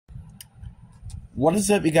What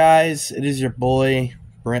is up, you guys? It is your boy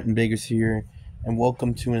Brenton Biggers here, and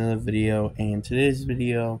welcome to another video. And today's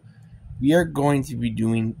video, we are going to be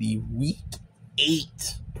doing the Week 8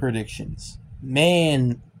 predictions.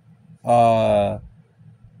 Man,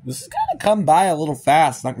 this is kind of come by a little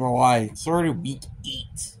fast. Not gonna lie, it's already Week 8.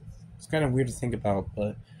 It's kind of weird to think about,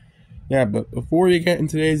 but yeah. But before you get in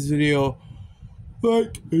today's video,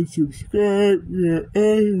 like and subscribe.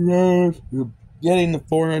 We're getting the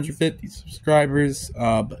 450 subscribers.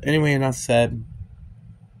 But anyway, enough said.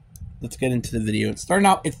 Let's get into the video. It's starting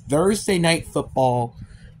out with Thursday Night Football.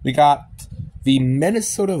 We got the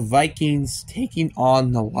Minnesota Vikings taking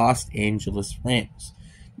on the Los Angeles Rams.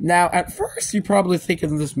 Now, at first, you're probably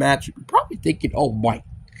thinking of this match. You're probably thinking, oh my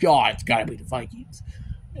God, it's got to be the Vikings.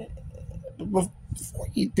 But before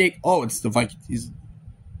you think, oh, it's the Vikings,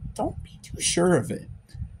 don't be too sure of it.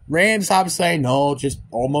 Rams, obviously, I know, just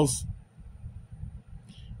almost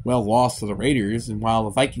lost to the Raiders, and while the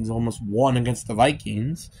Vikings almost won against the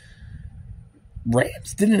Vikings,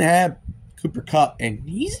 Rams didn't have Cooper Kupp, and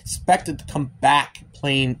he's expected to come back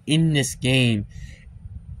playing in this game.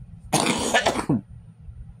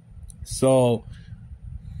 So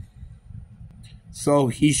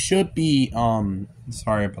he should be,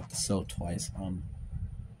 sorry about the so twice,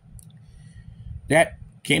 that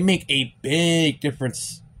can make a big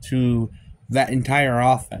difference to that entire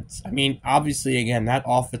offense. I mean, obviously, again, that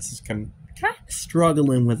offense is kind of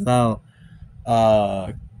struggling without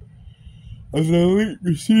an elite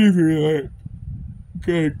receiver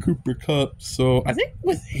like Cooper Kupp. So I think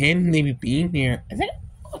with him maybe being here, I think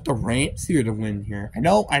I want the Rams here to win here. I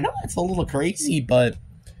know it's a little crazy, but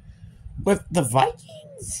with the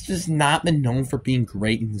Vikings just not been known for being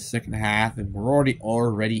great in the second half, and we're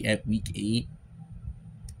already at Week 8.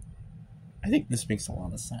 I think this makes a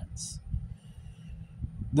lot of sense.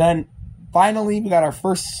 Then, finally, we got our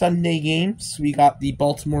first Sunday games. We got the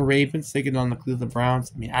Baltimore Ravens taking on the Cleveland Browns.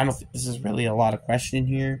 I mean, I don't think this is really a lot of question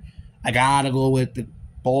here. I gotta go with the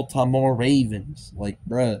Baltimore Ravens. Like,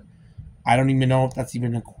 bruh, I don't even know if that's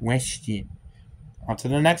even a question. On to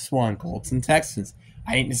the next one, Colts and Texans.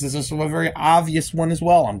 I think this is also a very obvious one as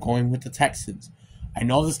well. I'm going with the Texans. I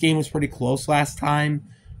know this game was pretty close last time,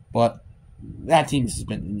 but that team has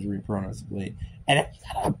been injury-prone as of late. And if you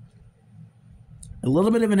got a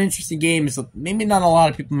little bit of an interesting game is maybe not a lot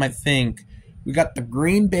of people might think. We got the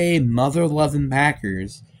Green Bay mother-loving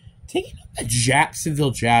Packers taking on the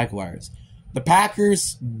Jacksonville Jaguars. The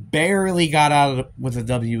Packers barely got out with a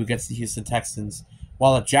W against the Houston Texans,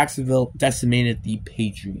 while Jacksonville decimated the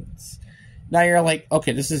Patriots. Now you're like,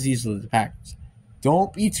 okay, this is easily the Packers.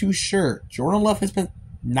 Don't be too sure. Jordan Love has been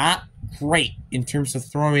not great in terms of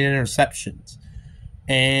throwing interceptions.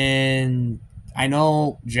 And I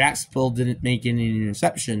know Jacksonville didn't make any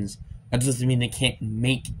interceptions. That doesn't mean they can't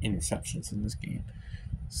make interceptions in this game.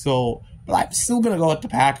 So, but I'm still going to go with the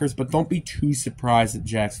Packers, but don't be too surprised that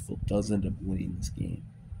Jacksonville does end up winning this game.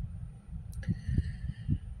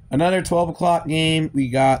 Another 12 o'clock game. We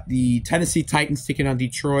got the Tennessee Titans taking on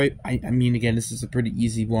Detroit. I mean, again, this is a pretty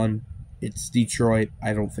easy one. It's Detroit.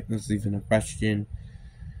 I don't think this is even a question.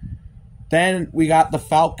 Then we got the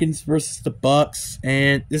Falcons versus the Bucks,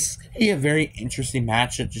 and this is going to be a very interesting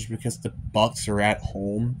matchup just because the Bucks are at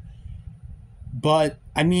home. But,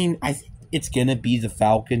 I mean, I think it's going to be the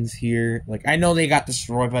Falcons here. Like, I know they got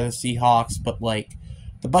destroyed by the Seahawks, but, like,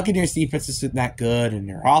 the Buccaneers defense isn't that good, and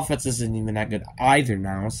their offense isn't even that good either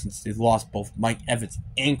now since they've lost both Mike Evans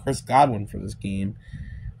and Chris Godwin for this game.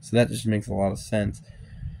 So that just makes a lot of sense.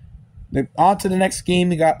 Then on to the next game,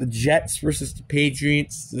 we got the Jets versus the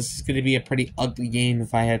Patriots. This is going to be a pretty ugly game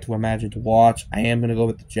if I had to imagine to watch. I am going to go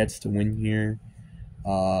with the Jets to win here.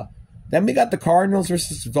 Then we got the Cardinals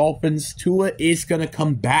versus the Dolphins. Tua is going to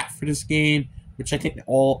come back for this game, which I think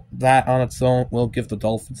all that on its own will give the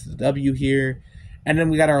Dolphins the W here. And then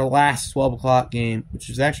we got our last 12 o'clock game, which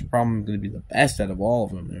is actually probably going to be the best out of all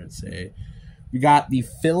of them, I would say. We got the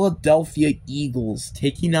Philadelphia Eagles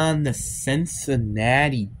taking on the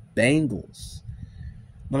Cincinnati Bengals.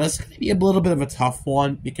 Now, that's going to be a little bit of a tough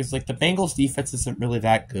one because, like, the Bengals' defense isn't really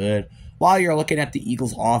that good. While you're looking at the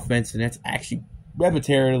Eagles' offense, and it's actually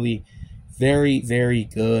repetitively very, very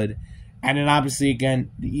good. And then, obviously,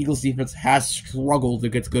 again, the Eagles' defense has struggled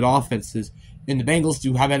against good offenses, and the Bengals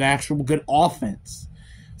do have an actual good offense.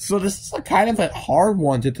 So this is a kind of a hard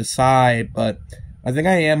one to decide, but I think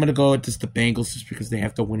I am going to go with just the Bengals just because they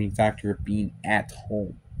have the winning factor of being at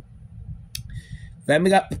home. Then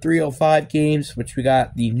we got the 305 games, which we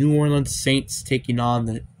got the New Orleans Saints taking on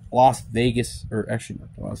the Los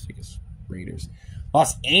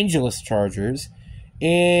Angeles Chargers.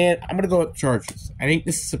 And I'm going to go with Chargers. I think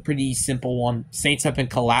this is a pretty simple one. Saints have been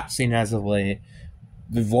collapsing as of late.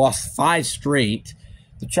 They've lost 5 straight.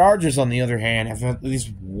 The Chargers, on the other hand, have at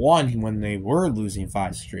least won when they were losing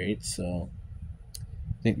 5 straight. So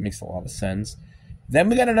I think it makes a lot of sense. Then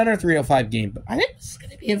we got another 305 game. But I think this is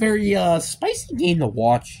going to be a very spicy game to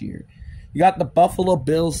watch here. You got the Buffalo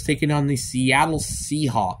Bills taking on the Seattle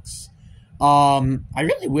Seahawks. I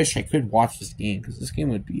really wish I could watch this game because this game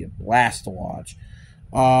would be a blast to watch.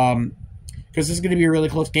 Because this is going to be a really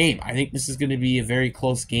close game. I think this is going to be a very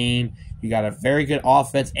close game. You got a very good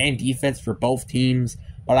offense and defense for both teams.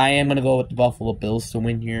 But I am going to go with the Buffalo Bills to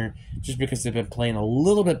win here just because they've been playing a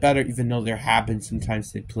little bit better, even though there have been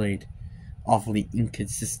sometimes they played awfully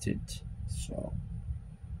inconsistent. So,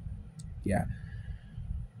 yeah.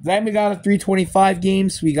 Then we got a 325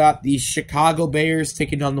 games. We got the Chicago Bears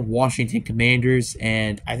taking on the Washington Commanders.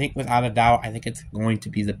 And I think without a doubt, I think it's going to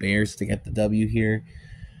be the Bears to get the W here.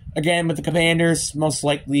 Again, with the Commanders, most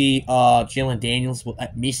likely Jalen Daniels will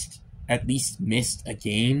at least miss a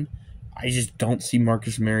game. I just don't see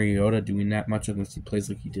Marcus Mariota doing that much unless he plays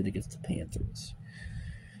like he did against the Panthers.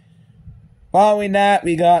 Following that,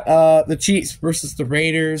 we got the Chiefs versus the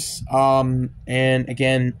Raiders. And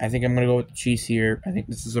again, I think I'm going to go with the Chiefs here. I think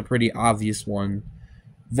this is a pretty obvious one.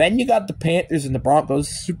 Then you got the Panthers and the Broncos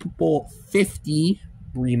Super Bowl 50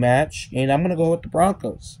 rematch. And I'm going to go with the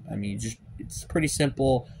Broncos. I mean, it's pretty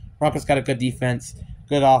simple. Broncos got a good defense,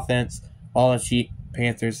 good offense. All the cheap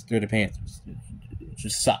Panthers, they're the Panthers. It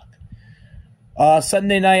just suck.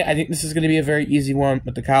 Sunday night, I think this is going to be a very easy one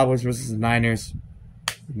with the Cowboys versus the Niners.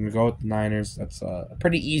 I'm going to go with the Niners. That's a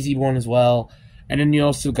pretty easy one as well. And then you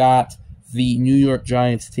also got the New York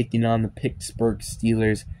Giants taking on the Pittsburgh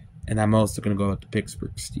Steelers. And I'm also going to go with the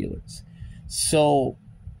Pittsburgh Steelers. So,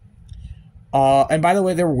 and by the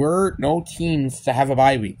way, there were no teams to have a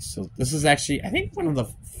bye week. So this is actually, I think, one of the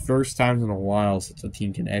first times in a while since a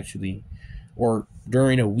team can actually, or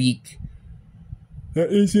during a week, that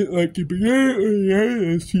isn't like the beginning of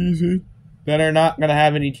the season, that are not going to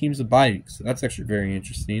have any teams with bye weeks. So that's actually very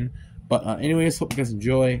interesting. But anyways, hope you guys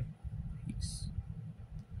enjoy.